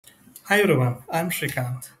Hi everyone, I'm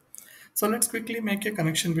Shrikant. So let's quickly make a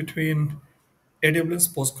connection between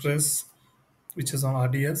AWS Postgres, which is on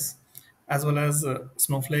RDS, as well as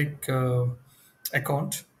Snowflake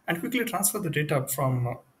account, and quickly transfer the data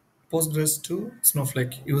from Postgres to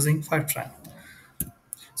Snowflake using Fivetran.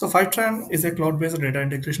 So Fivetran is a cloud-based data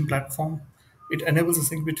integration platform. It enables a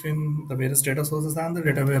sync between the various data sources and the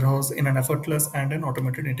data warehouse in an effortless and an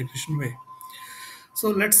automated integration way. So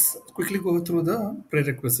let's quickly go through the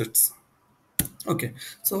prerequisites. Okay,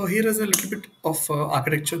 so here is a little bit of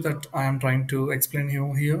architecture that I am trying to explain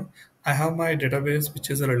you here. I have my database, which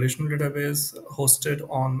is a relational database hosted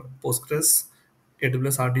on Postgres,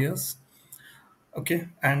 AWS RDS. Okay,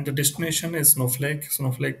 and the destination is Snowflake.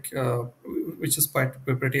 Snowflake, which is quite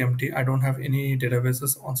pretty empty. I don't have any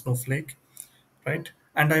databases on Snowflake, right?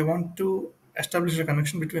 And I want to establish a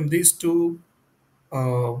connection between these two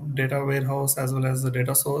data warehouse as well as the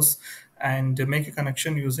data source and make a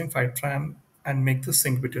connection using Fivetran and make the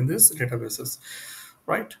sync between these databases,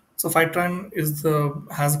 right? So Fivetran is the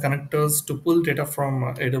has connectors to pull data from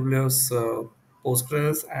AWS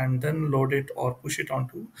Postgres and then load it or push it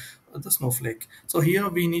onto the Snowflake. So here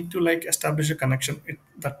we need to like establish a connection.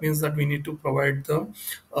 That means that we need to provide the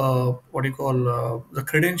what do you call the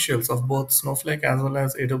credentials of both Snowflake as well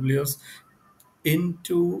as AWS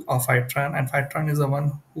into a Fivetran, and Fivetran is the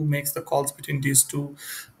one who makes the calls between these two,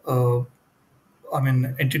 uh,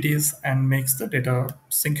 entities and makes the data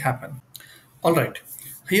sync happen. All right,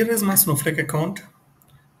 here is my Snowflake account.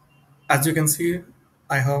 As you can see,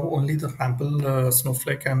 I have only the sample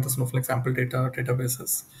Snowflake and the Snowflake sample data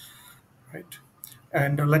databases, right?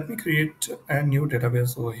 And let me create a new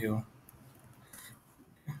database over here.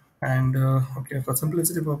 And okay, for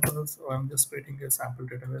simplicity purpose, I'm just creating a sample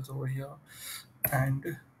database over here.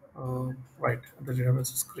 And right, the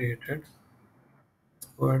database is created.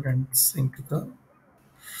 Go ahead and sync the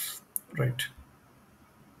right.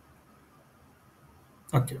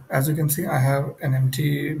 Okay, as you can see, I have an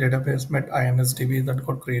empty database met insdb that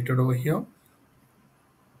got created over here.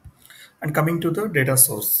 And coming to the data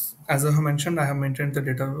source, as I have mentioned, I have maintained the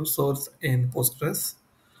data source in Postgres.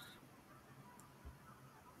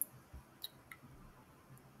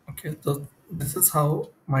 Okay, so this is how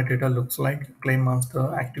my data looks like: claim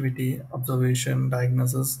master, activity, observation,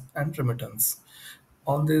 diagnosis, and remittance.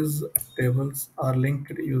 All these tables are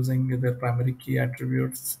linked using their primary key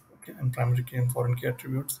attributes, okay, and primary key and foreign key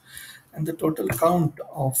attributes. And the total count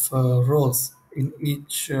of rows in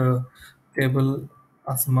each table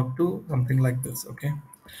are sum up to something like this. Okay,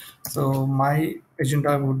 so my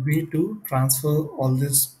agenda would be to transfer all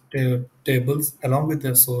these tables along with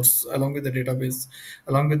their source, along with the database,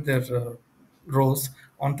 along with their rows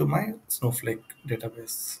onto my Snowflake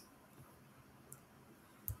database.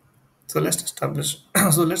 So let's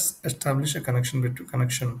establish a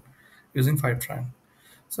connection using Fivetran.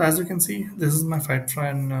 So as you can see, this is my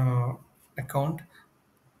Fivetran account,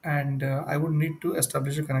 and I would need to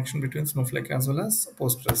establish a connection between Snowflake as well as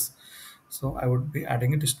Postgres. So I would be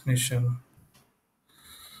adding a destination.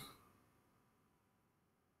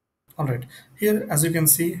 All right, here as you can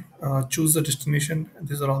see, choose the destination.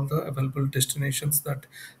 These are all the available destinations that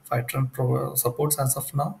Fivetran supports as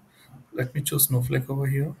of now. Let me choose Snowflake over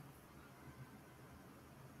here.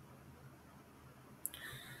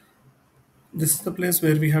 This is the place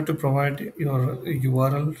where we have to provide your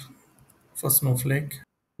URL for Snowflake.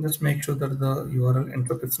 Just make sure that the URL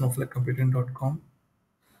ends up with snowflakecomputing.com.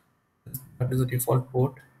 That is the default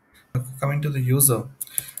port. Coming to the user,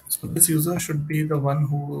 so this user should be the one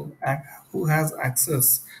who has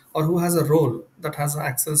access or who has a role that has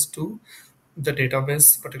access to the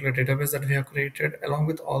database, particular database that we have created, along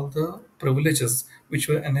with all the privileges which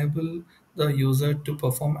will enable the user to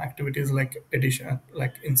perform activities like addition,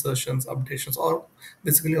 like insertions, updations, or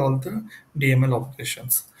basically all the DML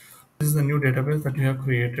operations. This is the new database that we have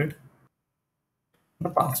created. The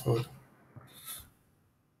password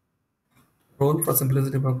role, for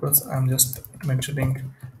simplicity purpose, I'm just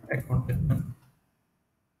mentioning account admin.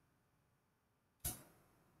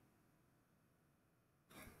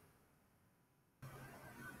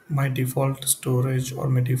 My default storage or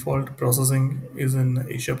my default processing is in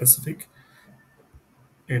Asia Pacific.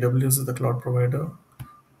 AWS is the cloud provider,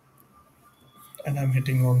 and I'm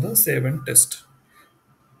hitting on the save and test.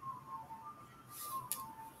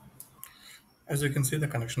 As you can see, the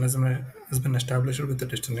connection has been established with the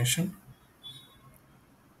destination.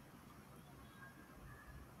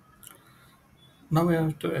 Now we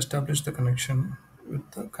have to establish the connection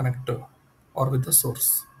with the connector or with the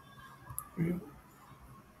source.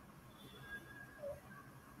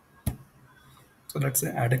 So let's say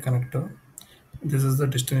add a connector. This is the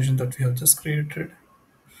destination that we have just created.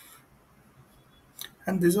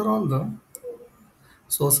 And these are all the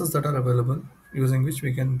sources that are available using which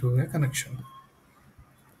we can do a connection.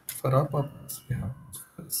 For our purpose, we have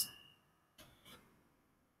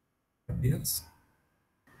yes.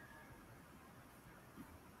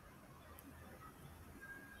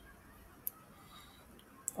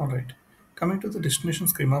 All right. Coming to the destination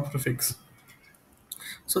schema prefix.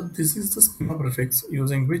 So this is the schema prefix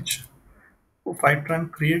using which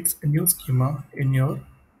Fivetran creates a new schema in your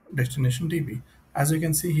destination DB. As you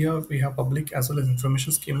can see here, we have public as well as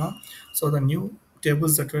information schema. So the new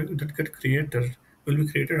tables that get created will be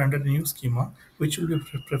created under the new schema, which will be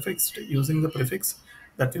prefixed using the prefix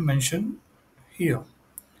that we mentioned here.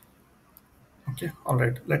 Okay, all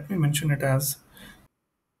right. Let me mention it as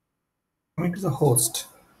coming to the host.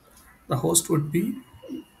 The host would be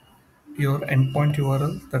your endpoint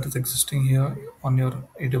URL that is existing here on your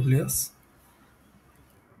AWS.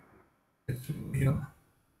 Here,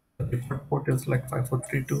 the default port is like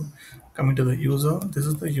 5432. Coming to the user, this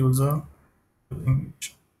is the user using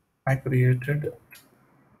which I created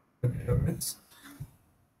the database.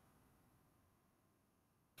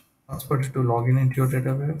 Password to log in into your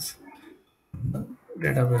database, the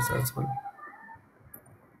database as well.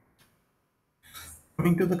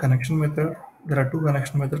 Coming to the connection method, there are two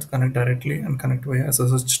connection methods: connect directly and connect via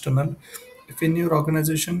SSH tunnel. If in your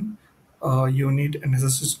organization you need an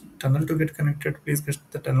SSH tunnel to get connected, please get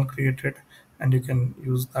the tunnel created and you can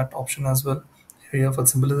use that option as well. Here, for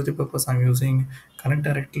simplicity purpose, I'm using connect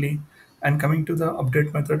directly. And coming to the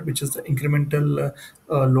update method, which is the incremental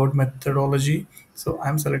load methodology. So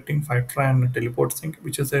I'm selecting Fivetran teleport sync,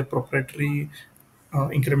 which is a proprietary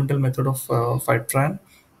incremental method of Fivetran.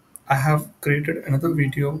 I have created another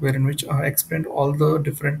video wherein which I explained all the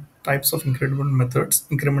different types of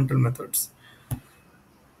incremental methods.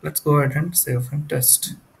 Let's go ahead and save and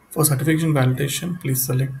test. For certification validation, please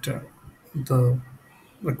select the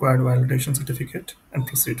required validation certificate and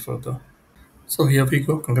proceed further. So here we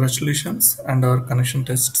go. Congratulations, and our connection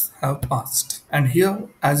tests have passed. And here,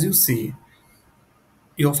 as you see,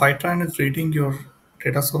 your Fivetran is reading your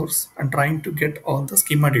data source and trying to get all the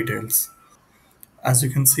schema details. As you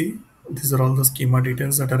can see, these are all the schema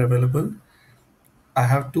details that are available. I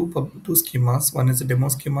have two schemas. One is a demo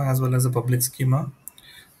schema as well as a public schema.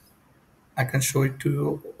 I can show it to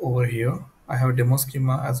you over here. I have a demo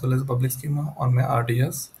schema as well as a public schema on my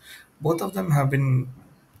RDS. Both of them have been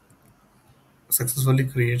successfully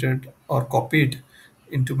created or copied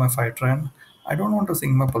into my Fivetran. I don't want to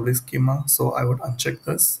sync my public schema, so I would uncheck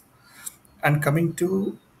this. And coming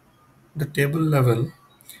to the table level,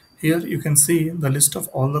 here you can see the list of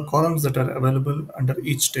all the columns that are available under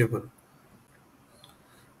each table.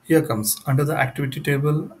 Here comes under the activity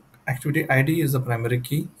table, activity ID is the primary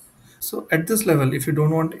key. So at this level, if you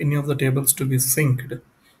don't want any of the tables to be synced,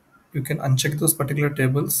 you can uncheck those particular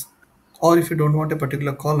tables. Or if you don't want a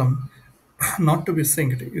particular column not to be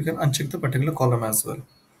synced, you can uncheck the particular column as well.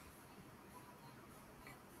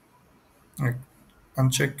 Right.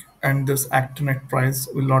 Uncheck, and this act net price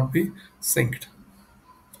will not be synced.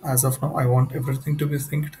 As of now, I want everything to be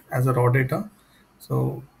synced as a raw data.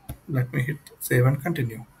 So let me hit save and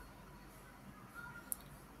continue.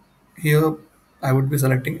 Here, I would be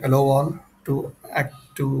selecting allow all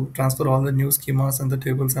to transfer all the new schemas and the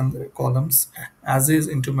tables and the columns as is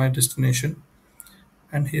into my destination.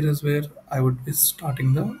 And here is where I would be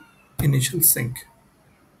starting the initial sync.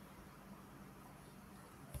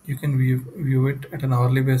 You can view it at an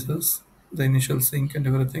hourly basis, the initial sync and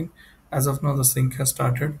everything. As of now, the sync has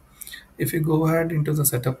started. If you go ahead into the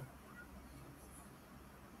setup,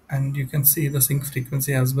 and you can see the sync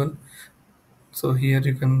frequency as well. So here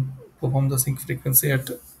you can perform the sync frequency at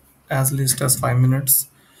as least as 5 minutes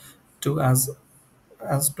to as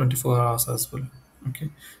 24 hours as well. Okay,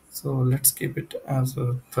 so let's keep it as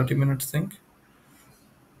a 30-minute sync.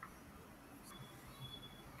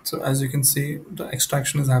 So as you can see, the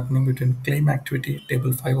extraction is happening between claim activity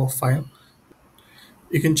table 5 of 5.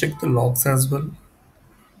 You can check the logs as well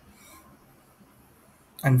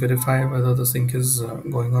and verify whether the sync is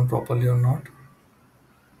going on properly or not.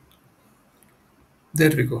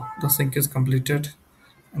 There we go. The sync is completed,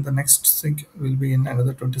 and the next sync will be in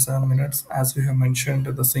another 27 minutes. As we have mentioned,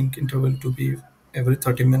 the sync interval to be every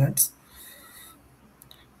 30 minutes.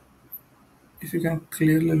 If you can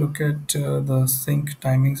clearly look at the sync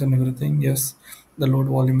timings and everything, yes, the load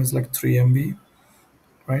volume is like 3 MB,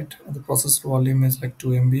 right? And the processed volume is like 2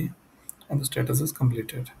 MB, and the status is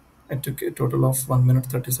completed. It took a total of 1 minute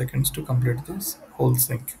 30 seconds to complete this whole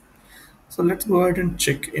sync. So let's go ahead and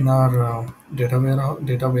check in our data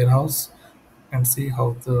warehouse and see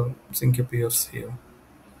how the sync appears here.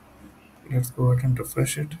 Let's go ahead and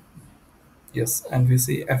refresh it. Yes, and we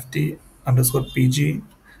see ft underscore pg,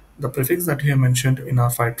 the prefix that we have mentioned in our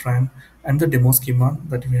Fivetran, and the demo schema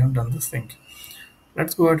that we have done this thing.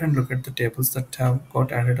 Let's go ahead and look at the tables that have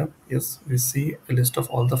got added up. Yes, we see a list of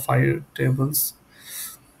all the five tables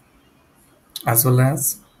as well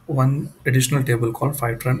as one additional table called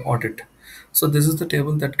Fivetran audit. So this is the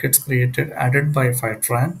table that gets created, added by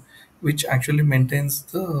Fivetran, which actually maintains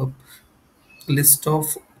the list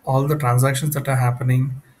of all the transactions that are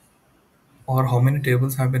happening, or how many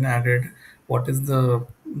tables have been added, what is the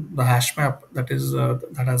hash map that is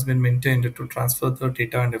that has been maintained to transfer the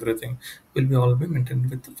data, and everything will be all be maintained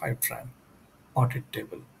with the Fivetran audit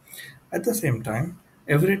table. At the same time,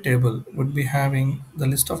 every table would be having the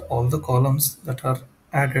list of all the columns that are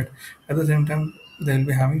added. At the same time, they will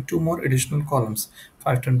be having two more additional columns,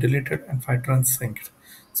 Fivetran deleted and Fivetran synced.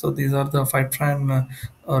 So these are the Fivetran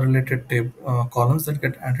related columns that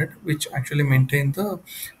get added, which actually maintain the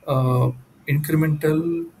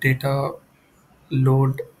incremental data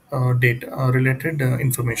load data related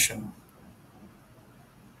information.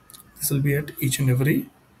 This will be at each and every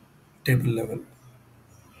table level.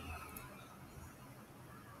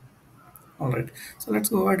 All right, so let's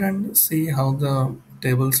go ahead and see how the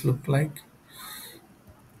tables look like.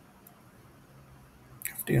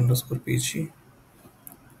 ft underscore pg.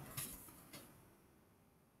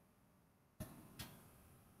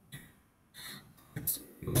 Let's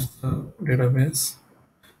use the database,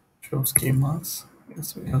 show schemas.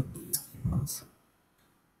 Yes, we have schemas.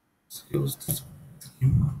 Let's use this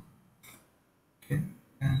schema. Okay,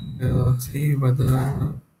 and see whether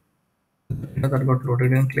the data that got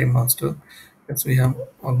loaded in claim master. Yes, we have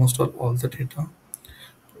almost all the data.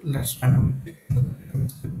 Let's randomly pick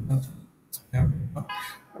another database.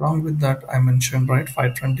 Along with that, I mentioned right,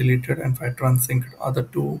 Fivetran deleted and Fivetran synced are the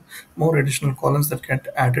two more additional columns that get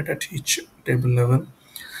added at each table level.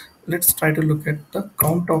 Let's try to look at the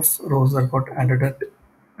count of rows that got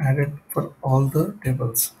added for all the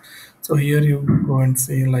tables. So here you go and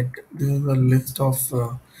see, like, this is a list of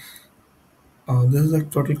this is the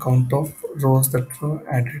total count of rows that were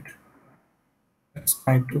added. Let's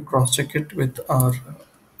try to cross check it with our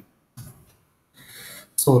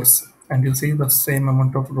source, and you'll see the same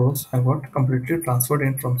amount of rows have got completely transferred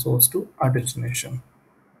in from source to our destination.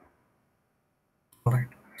 All right.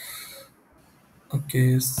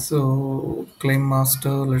 Okay, so claim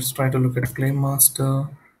master, let's try to look at claim master,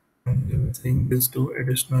 and seeing these two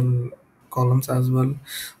additional columns as well.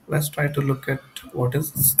 Let's try to look at what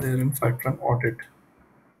is there in Fivetran audit.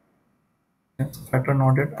 Yes, Fivetran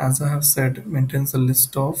audit, as I have said, maintains a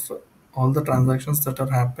list of all the transactions that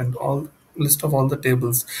are happened, all list of all the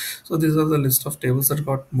tables. So these are the list of tables that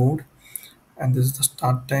got moved, and this is the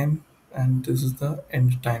start time, and this is the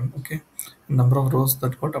end time. Okay, number of rows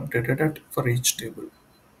that got updated at for each table.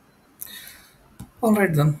 All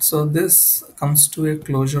right then, so this comes to a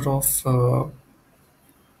closure of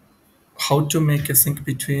how to make a sync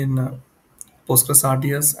between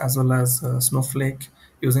PostgresRDS as well as Snowflake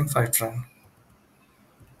using Fivetran.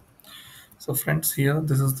 So friends, here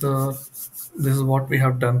this is what we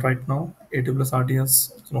have done right now: AWS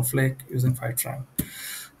RDS, Snowflake using Fivetran,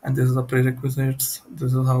 and this is the prerequisites.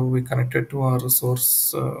 This is how we connected to our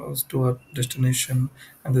source, to our destination,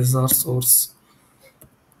 and this is our source.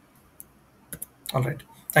 All right,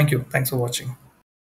 thank you. Thanks for watching.